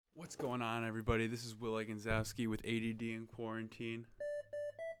What's going on, everybody? This is Will Legenzowski with ADD in Quarantine.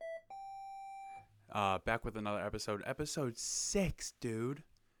 Back with another episode. Episode 6, dude.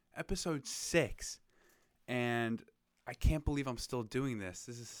 Episode 6. And I can't believe I'm still doing this.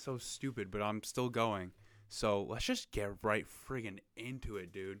 This is so stupid, but I'm still going. So let's just get right friggin' into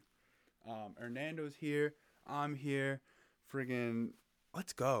it, dude. Hernando's here. I'm here. Friggin'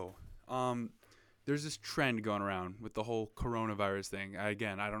 let's go. There's this trend going around with the whole coronavirus thing.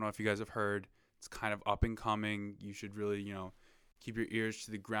 Again, I don't know if you guys have heard. It's kind of up and coming. You should really, keep your ears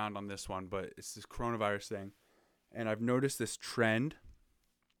to the ground on this one. But it's this coronavirus thing. And I've noticed this trend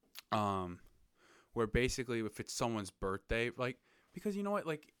where basically if it's someone's birthday, because you know what?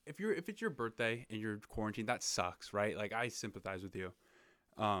 If it's your birthday and you're quarantined, that sucks, right? I sympathize with you.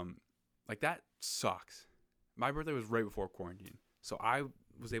 That sucks. My birthday was right before quarantine. So I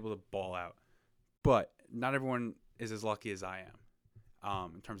was able to ball out. But not everyone is as lucky as I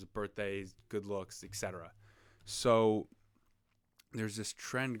am in terms of birthdays, good looks, etc. So there's this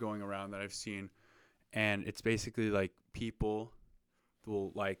trend going around that I've seen, and it's basically people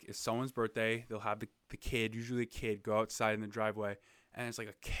will, it's someone's birthday, they'll have the kid, usually a kid, go outside in the driveway, and it's like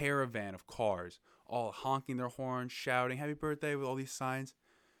a caravan of cars, all honking their horns, shouting, happy birthday, with all these signs.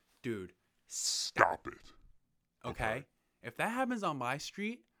 Dude, stop it. Okay? If that happens on my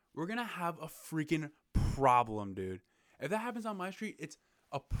street, we're going to have a freaking problem, dude. If that happens on my street, it's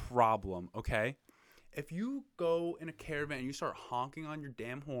a problem, okay? If you go in a caravan and you start honking on your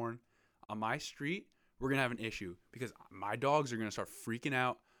damn horn on my street, we're going to have an issue because my dogs are going to start freaking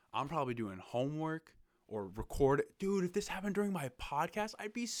out. I'm probably doing homework or record. Dude, if this happened during my podcast,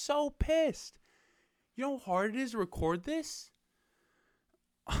 I'd be so pissed. You know how hard it is to record this?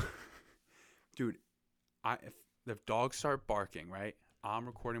 Dude, if the dogs start barking, right? I'm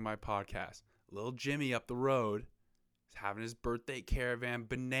recording my podcast. Little Jimmy up the road is having his birthday caravan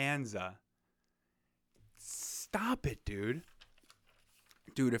bonanza. Stop it, dude.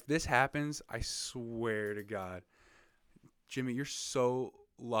 Dude, if this happens, I swear to God. Jimmy, you're so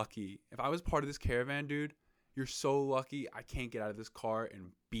lucky. If I was part of this caravan, dude, you're so lucky I can't get out of this car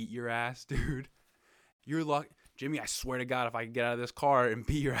and beat your ass, dude. You're lucky. Jimmy, I swear to God, if I could get out of this car and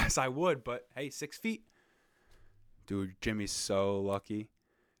beat your ass, I would. But, hey, 6 feet. Dude, Jimmy's so lucky.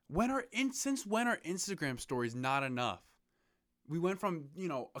 Since when are Instagram stories not enough? We went from,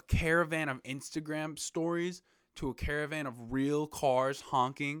 a caravan of Instagram stories to a caravan of real cars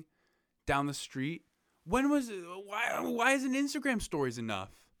honking down the street. Why isn't Instagram stories enough?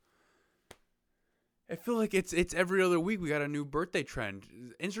 I feel like it's every other week we got a new birthday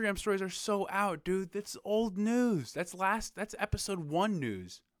trend. Instagram stories are so out, dude. That's old news. That's episode 1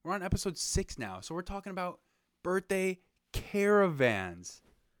 news. We're on episode 6 now. So we're talking about birthday caravans.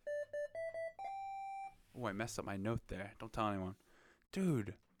 Oh, I messed up my note there. Don't tell anyone.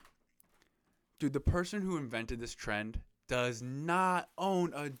 Dude, the person who invented this trend does not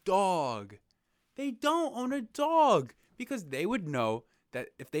own a dog. They don't own a dog because they would know that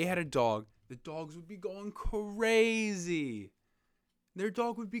if they had a dog, the dogs would be going crazy. Their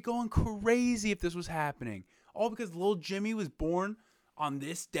dog would be going crazy if this was happening. All because little Jimmy was born on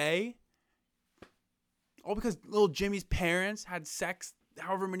this day. All because little Jimmy's parents had sex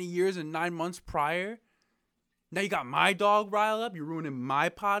however many years and 9 months prior. Now you got my dog riled up. You're ruining my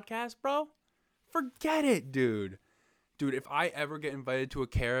podcast, bro. Forget it, dude. Dude, if I ever get invited to a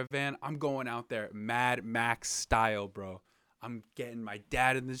caravan, I'm going out there Mad Max style, bro. I'm getting my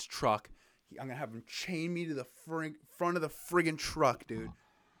dad in this truck. I'm going to have him chain me to the front of the friggin' truck, dude.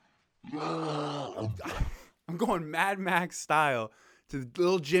 I'm going Mad Max style to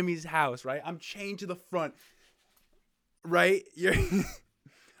little Jimmy's house, right? I'm chained to the front, right?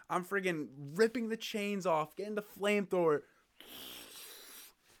 I'm friggin' ripping the chains off, getting the flamethrower.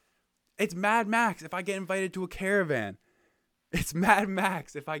 It's Mad Max if I get invited to a caravan. It's Mad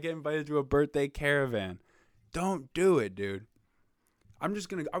Max if I get invited to a birthday caravan. Don't do it, dude. I would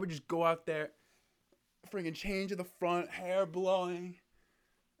just go out there, friggin' chain to the front, hair blowing.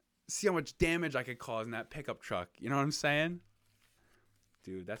 See how much damage I could cause in that pickup truck. You know what I'm saying?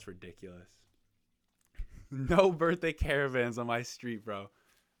 Dude, that's ridiculous. No birthday caravans on my street, bro.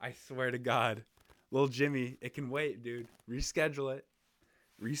 I swear to God. Little Jimmy, it can wait, dude. Reschedule it.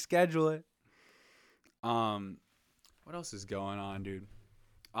 What else is going on, dude?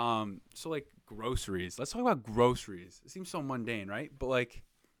 So groceries. Let's talk about groceries. It seems so mundane, right? But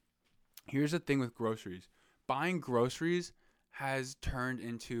here's the thing with groceries. Buying groceries has turned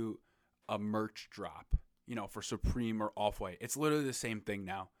into a merch drop, for Supreme or Off-White. It's literally the same thing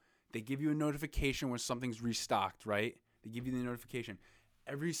now. They give you a notification when something's restocked, right? They give you the notification.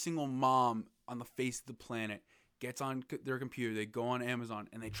 Every single mom on the face of the planet gets on their computer, they go on Amazon,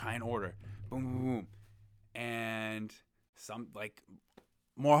 and they try and order. Boom, boom, boom. And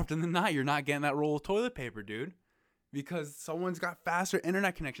more often than not, you're not getting that roll of toilet paper, dude. Because someone's got faster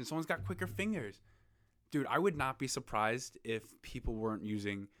internet connection. Someone's got quicker fingers. Dude, I would not be surprised if people weren't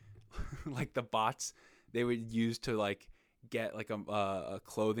using like the bots they would use to like get like a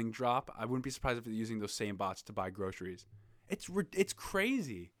clothing drop. I wouldn't be surprised if they're using those same bots to buy groceries. It's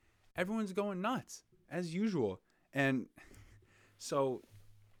crazy. Everyone's going nuts as usual. And so,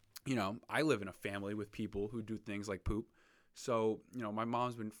 I live in a family with people who do things like poop. So, my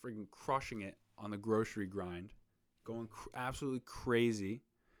mom's been freaking crushing it on the grocery grind, going absolutely crazy,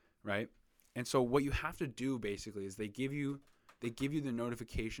 right? And so what you have to do basically is they give you the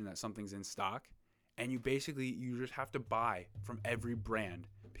notification that something's in stock, and you just have to buy from every brand,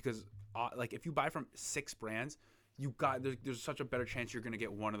 because like if you buy from 6 brands, there's such a better chance you're going to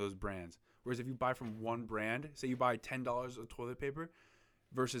get one of those brands. Whereas if you buy from one brand, say you buy $10 of toilet paper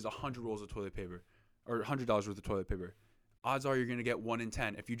versus 100 rolls of toilet paper or $100 worth of toilet paper, odds are you're going to get 1 in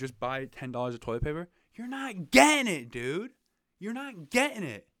 10. If you just buy $10 of toilet paper, you're not getting it, dude. You're not getting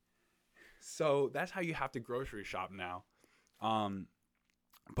it. So that's how you have to grocery shop now.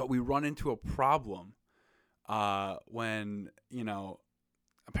 But we run into a problem when,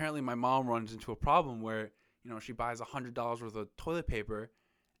 apparently my mom runs into a problem where, she buys $100 worth of toilet paper,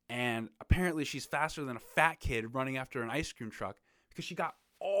 and apparently she's faster than a fat kid running after an ice cream truck because she got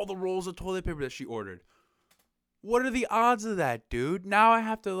all the rolls of toilet paper that she ordered. What are the odds of that, dude? Now I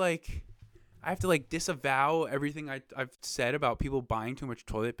have to disavow everything I've said about people buying too much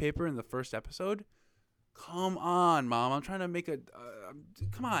toilet paper in the first episode. Come on, Mom. I'm trying to make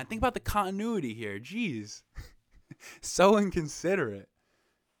come on, think about the continuity here. Jeez. So inconsiderate.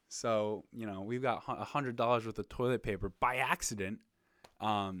 So, we've got $100 worth of toilet paper by accident.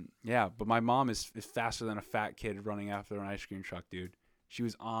 But my mom is faster than a fat kid running after an ice cream truck, dude. She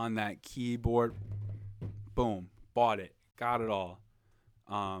was on that keyboard. Boom. Bought it. Got it all.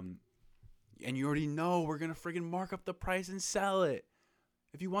 And you already know we're going to friggin' mark up the price and sell it.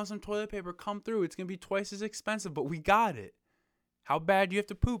 If you want some toilet paper, come through. It's going to be twice as expensive, but we got it. How bad do you have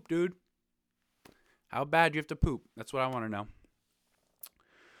to poop, dude? How bad do you have to poop? That's what I want to know.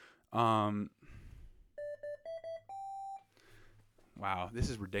 Wow, this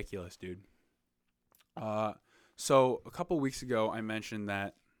is ridiculous, dude. So a couple weeks ago, I mentioned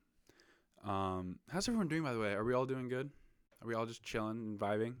that. How's everyone doing, by the way? Are we all doing good? Are we all just chilling and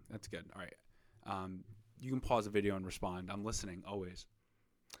vibing? That's good. All right. You can pause the video and respond. I'm listening always.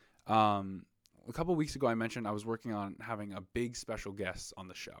 A couple weeks ago, I mentioned I was working on having a big special guest on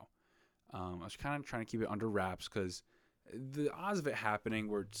the show. I was kind of trying to keep it under wraps because the odds of it happening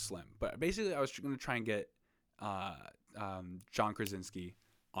were slim. But basically, I was going to try and get John Krasinski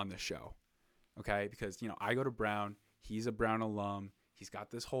on the show. Okay? Because, I go to Brown. He's a Brown alum. He's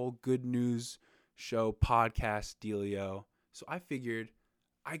got this whole good news show podcast dealio. So I figured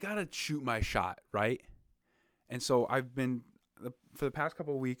I got to shoot my shot, right? And so for the past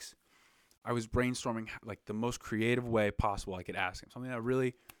couple of weeks, I was brainstorming like the most creative way possible I could ask him. Something that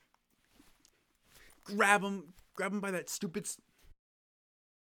really grab him by that stupid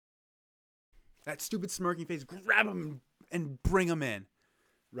smirking face, grab him and bring him in,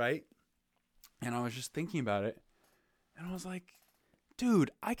 right? And I was just thinking about it, and I was like,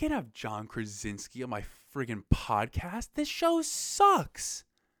 dude, I can have John Krasinski on my friggin' podcast. This show sucks.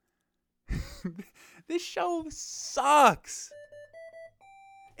 This show sucks.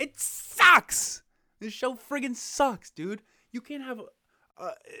 It sucks. This show friggin' sucks, dude. You can't have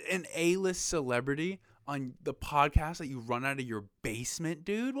an A-list celebrity on the podcast that you run out of your basement,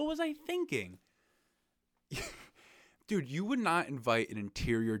 dude. What was I thinking? Dude, you would not invite an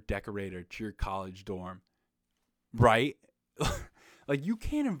interior decorator to your college dorm, right? Like, you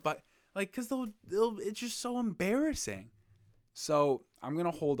can't invite, like, because it's just so embarrassing. So I'm going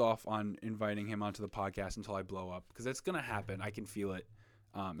to hold off on inviting him onto the podcast until I blow up, because it's going to happen. I can feel it.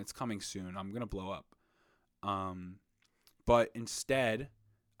 It's coming soon. I'm going to blow up. But instead,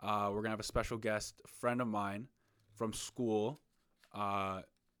 we're going to have a special guest. A friend of mine from school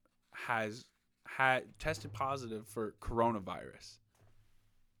has tested positive for coronavirus.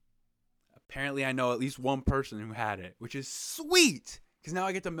 Apparently, I know at least one person who had it, which is sweet, because now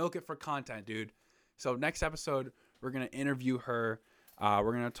I get to milk it for content, dude. So next episode, we're going to interview her.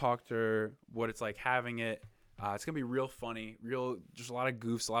 We're going to talk to her, what it's like having it. It's going to be real funny, just a lot of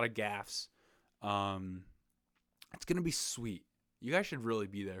goofs, a lot of gaffes. It's going to be sweet. You guys should really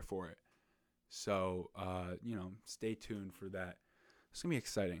be there for it. So, stay tuned for that. It's going to be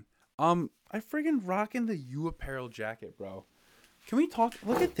exciting. I friggin' rocking the U Apparel jacket, bro. Can we talk?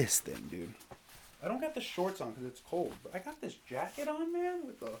 Look at this thing, dude. I don't got the shorts on because it's cold, but I got this jacket on, man.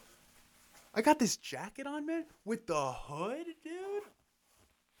 I got this jacket on, man, with the hood, dude.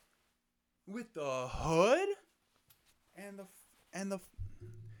 With the hood, and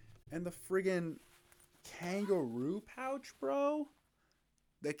the friggin' kangaroo pouch, bro.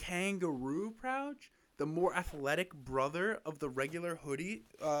 The kangaroo pouch, the more athletic brother of the regular hoodie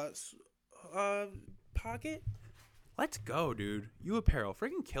pocket. Let's go, dude. You Apparel,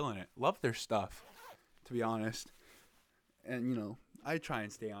 freaking killing it. Love their stuff, to be honest. And you know, I try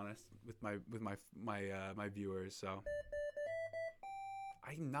and stay honest with my viewers. So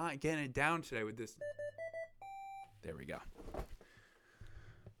I'm not getting it down today with this. There we go,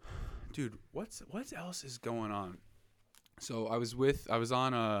 dude. What else is going on? So I was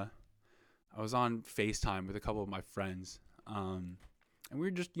on FaceTime with a couple of my friends, and we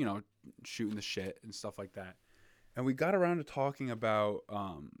were just shooting the shit and stuff like that. And we got around to talking about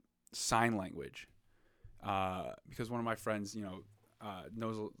sign language, because one of my friends,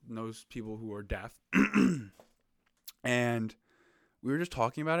 knows people who are deaf, and we were just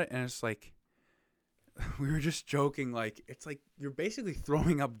talking about it, and it's like we were just joking, like it's like you're basically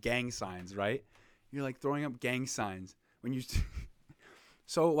throwing up gang signs, right? You're like throwing up gang signs when you.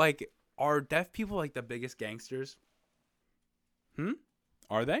 So like, are deaf people like the biggest gangsters?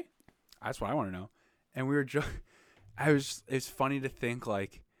 Are they? That's what I want to know. And we were it's funny to think,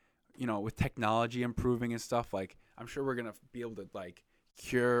 like, with technology improving and stuff, like I'm sure we're gonna be able to like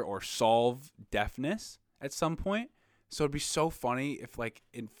cure or solve deafness at some point. So it'd be so funny if like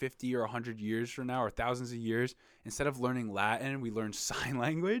in 50 or 100 years from now, or thousands of years, instead of learning Latin, we learn sign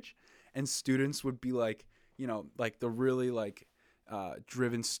language, and students would be like, like the really like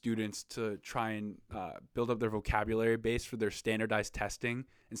driven students to try and build up their vocabulary base for their standardized testing.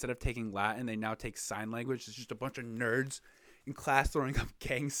 Instead of taking Latin, they now take sign language. It's just a bunch of nerds in class throwing up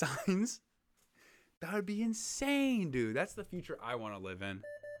gang signs. That would be insane, dude. That's the future I want to live in.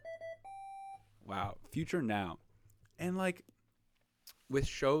 Wow, future now. And like with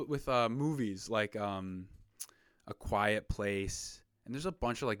movies like A Quiet Place, and there's a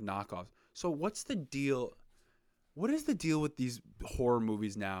bunch of like knockoffs. So what's the deal? What is the deal with these horror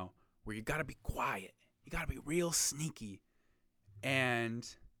movies now, where you gotta be quiet, you gotta be real sneaky, and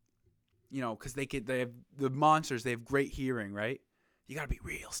because they have the monsters, they have great hearing, right? You gotta be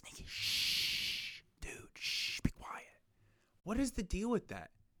real sneaky. Shh, dude, shh, be quiet. What is the deal with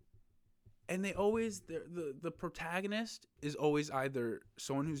that? And they always, the protagonist is always either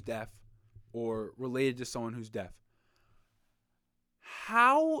someone who's deaf or related to someone who's deaf.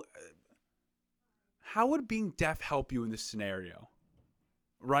 How would being deaf help you in this scenario?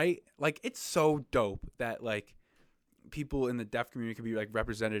 Right? Like, it's so dope that like people in the deaf community can be like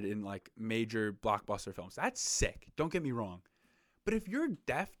represented in like major blockbuster films. That's sick. Don't get me wrong. But if you're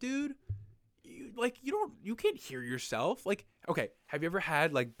deaf, dude, you can't hear yourself. Like, okay, have you ever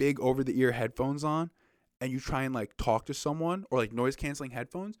had like big over the ear headphones on and you try and like talk to someone, or like noise canceling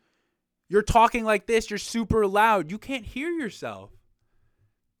headphones? You're talking like this, you're super loud, you can't hear yourself.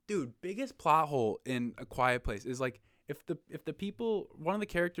 Dude, biggest plot hole in A Quiet Place is like if the people, one of the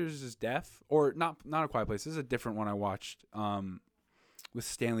characters is deaf, or not A Quiet Place. This is a different one I watched with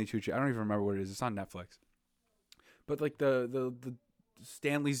Stanley Tucci. I don't even remember what it is. It's on Netflix. But like the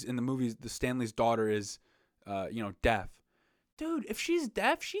Stanley's in the movies, the Stanley's daughter is deaf. Dude, if she's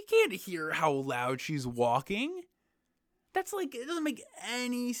deaf, she can't hear how loud she's walking. That's like, it doesn't make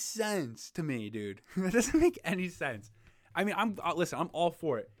any sense to me, dude. It doesn't make any sense. I mean, I'm all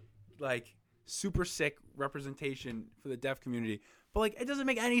for it. Like, super sick representation for the deaf community, but like, it doesn't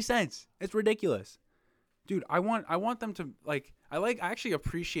make any sense. It's ridiculous. Dude, I want them to like, I actually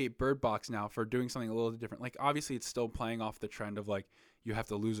appreciate Bird Box now for doing something a little different. Like, obviously it's still playing off the trend of like, you have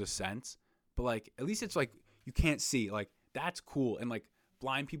to lose a sense, but like, at least it's like, you can't see. Like, that's cool. And like,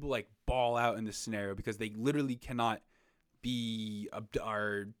 blind people like ball out in this scenario because they literally cannot be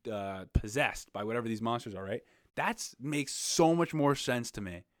possessed by whatever these monsters are, right? That makes so much more sense to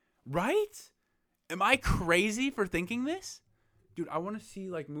me, right? Am I crazy for thinking this? Dude, I want to see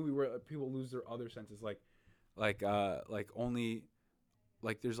like movie where people lose their other senses, like only,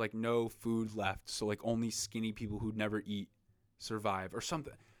 like there's like no food left, so like only skinny people who'd never eat survive or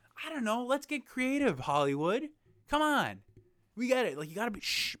something. I don't know. Let's get creative, Hollywood. Come on, we get it. Like, you gotta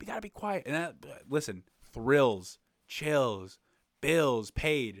be quiet. And that, listen, thrills, chills, bills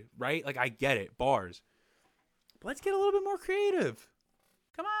paid, right? Like, I get it, bars. But let's get a little bit more creative.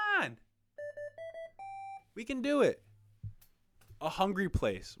 Come on, we can do it. A hungry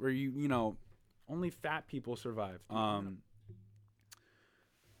place where only fat people survive. I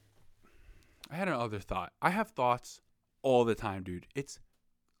had another thought. I have thoughts all the time, dude. It's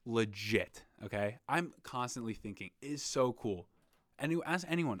legit, okay? I'm constantly thinking. It is so cool. And you ask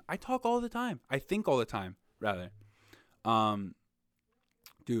anyone. I talk all the time. I think all the time, rather.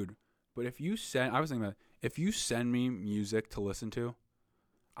 Dude, but I was thinking about it, if you send me music to listen to,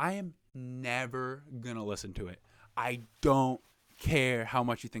 I am never gonna listen to it. I don't care how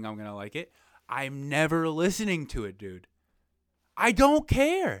much you think I'm gonna like it. I'm never listening to it, dude. I don't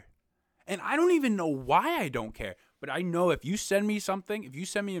care. And I don't even know why I don't care. But I know if you send me something, if you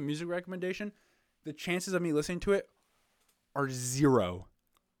send me a music recommendation, the chances of me listening to it are 0.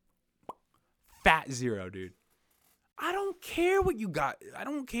 Fat 0, dude. I don't care what you got. I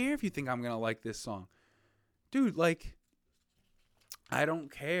don't care if you think I'm going to like this song. Dude, like, I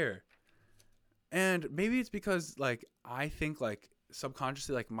don't care. And maybe it's because, like, I think, like,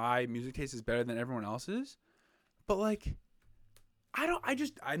 subconsciously, like, my music taste is better than everyone else's. But, like,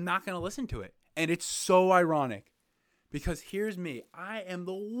 I'm not going to listen to it. And it's so ironic. Because here's me. I am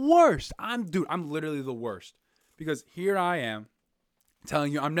the worst. I'm literally the worst. Because here I am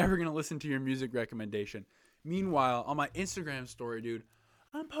telling you I'm never going to listen to your music recommendation. Meanwhile, on my Instagram story, dude,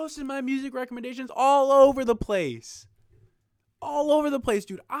 I'm posting my music recommendations all over the place. All over the place,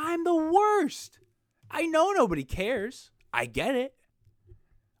 dude. I'm the worst. I know nobody cares. I get it.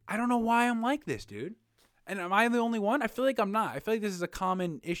 I don't know why I'm like this, dude. And am I the only one? I feel like I'm not. I feel like this is a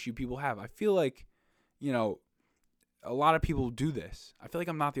common issue people have. I feel like, a lot of people do this. I feel like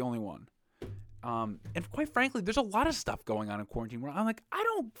I'm not the only one. And quite frankly, there's a lot of stuff going on in quarantine where I'm like, I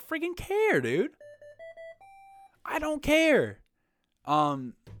don't friggin' care, dude. I don't care.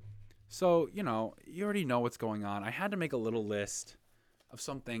 So, you already know what's going on. I had to make a little list of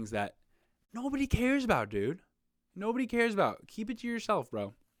some things that nobody cares about, dude. Nobody cares about. Keep it to yourself,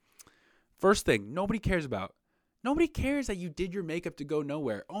 bro. First thing, nobody cares about. Nobody cares that you did your makeup to go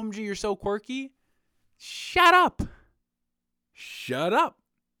nowhere. OMG, you're so quirky. Shut up. Shut up.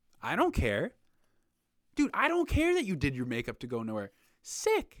 I don't care. Dude, I don't care that you did your makeup to go nowhere.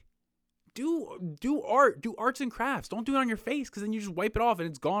 Sick. Do art. Do arts and crafts. Don't do it on your face because then you just wipe it off and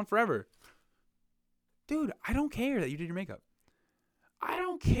it's gone forever. Dude, I don't care that you did your makeup. I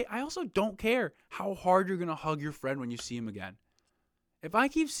don't care. I also don't care how hard you're going to hug your friend when you see him again. If I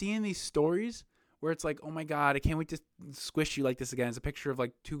keep seeing these stories where it's like, oh my God, I can't wait to squish you like this again. It's a picture of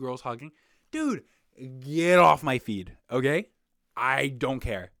like 2 girls hugging. Dude, get off my feed, okay? I don't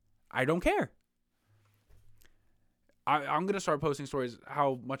care. I don't care. I'm going to start posting stories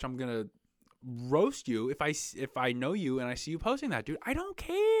how much I'm going to roast you if I know you and I see you posting that, dude. I don't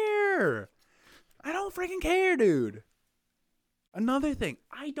care. I don't freaking care, dude. Another thing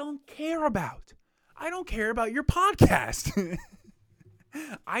I don't care about. I don't care about your podcast.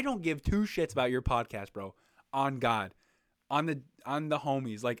 I don't give 2 shits about your podcast, bro. On God. On the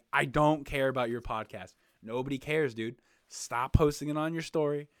homies. Like, I don't care about your podcast. Nobody cares, dude. Stop posting it on your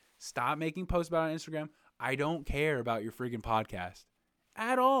story. Stop making posts about it on Instagram. I don't care about your freaking podcast.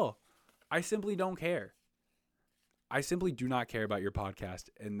 At all. I simply don't care. I simply do not care about your podcast.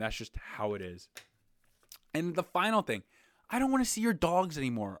 And that's just how it is. And the final thing. I don't want to see your dogs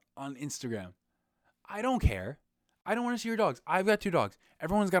anymore on Instagram. I don't care. I don't want to see your dogs. I've got 2 dogs.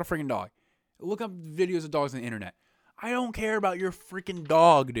 Everyone's got a freaking dog. Look up videos of dogs on the internet. I don't care about your freaking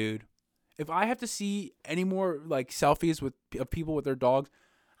dog, dude. If I have to see any more like selfies of people with their dogs,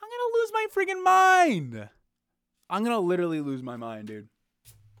 I'm going to lose my freaking mind. I'm going to literally lose my mind, dude.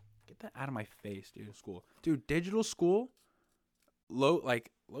 Get that out of my face, dude. School. Dude, digital school,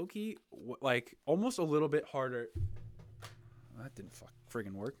 low-key, like almost a little bit harder. That didn't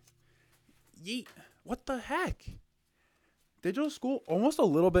friggin' work. Yeet. What the heck? Digital school, almost a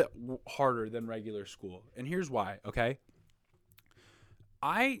little bit harder than regular school. And here's why, okay?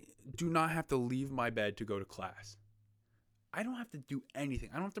 I do not have to leave my bed to go to class. I don't have to do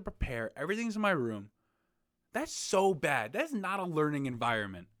anything. I don't have to prepare. Everything's in my room. That's so bad. That's not a learning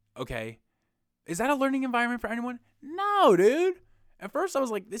environment, okay? Is that a learning environment for anyone? No, dude. At first, I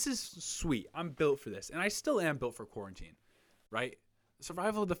was like, this is sweet. I'm built for this. And I still am built for quarantine, right?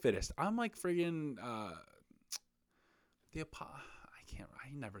 Survival of the fittest. I'm like friggin'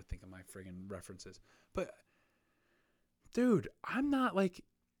 I never think of my friggin' references. But, dude, I'm not like,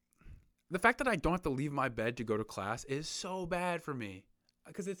 the fact that I don't have to leave my bed to go to class is so bad for me.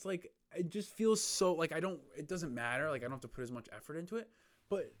 Because it's like, it just feels so, like it doesn't matter. Like I don't have to put as much effort into it.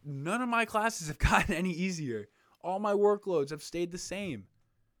 But none of my classes have gotten any easier. All my workloads have stayed the same.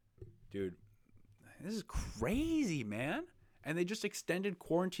 Dude, this is crazy, man. And they just extended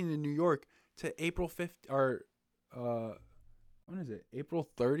quarantine in New York to April 5th, or, when is it? April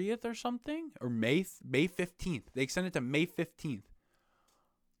 30th or something? Or May 15th. They extended to May 15th.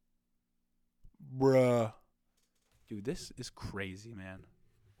 Bruh. Dude, this is crazy, man.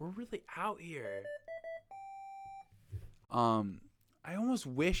 We're really out here. I almost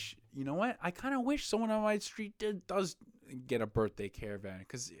wish, you know what? I kind of wish someone on my street does get a birthday caravan,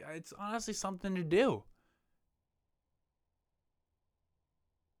 because it's honestly something to do.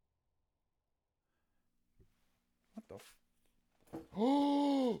 What the?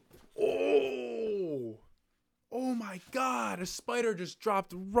 Oh! Oh! Oh my God! A spider just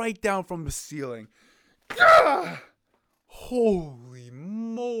dropped right down from the ceiling. Ah! Holy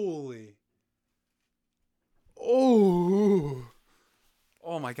moly! Oh!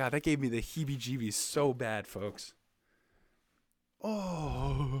 Oh my God! That gave me the heebie-jeebies so bad, folks.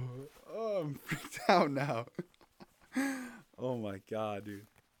 Oh, I'm freaked out now. Oh my God, dude.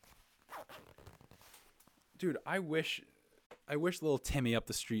 Dude, I wish little Timmy up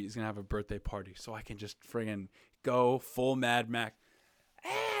the street is gonna have a birthday party so I can just friggin' go full Mad Max.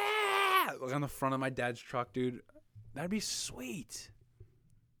 Like on the front of my dad's truck, dude. That'd be sweet.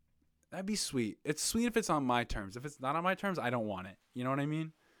 That'd be sweet. It's sweet if it's on my terms. If it's not on my terms, I don't want it. You know what I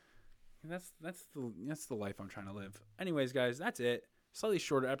mean? That's the life I'm trying to live. Anyways, guys, that's it. Slightly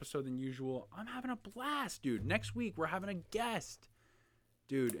shorter episode than usual. I'm having a blast, dude. Next week we're having a guest,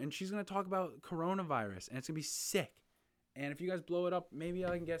 dude, and she's gonna talk about coronavirus, and it's gonna be sick. And if you guys blow it up, maybe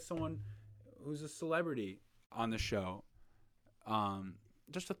I can get someone who's a celebrity on the show.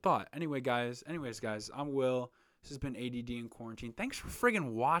 Just a thought. Anyways, guys, I'm Will. This has been ADD in Quarantine. Thanks for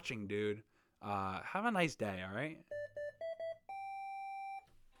friggin' watching, dude. Have a nice day, all right?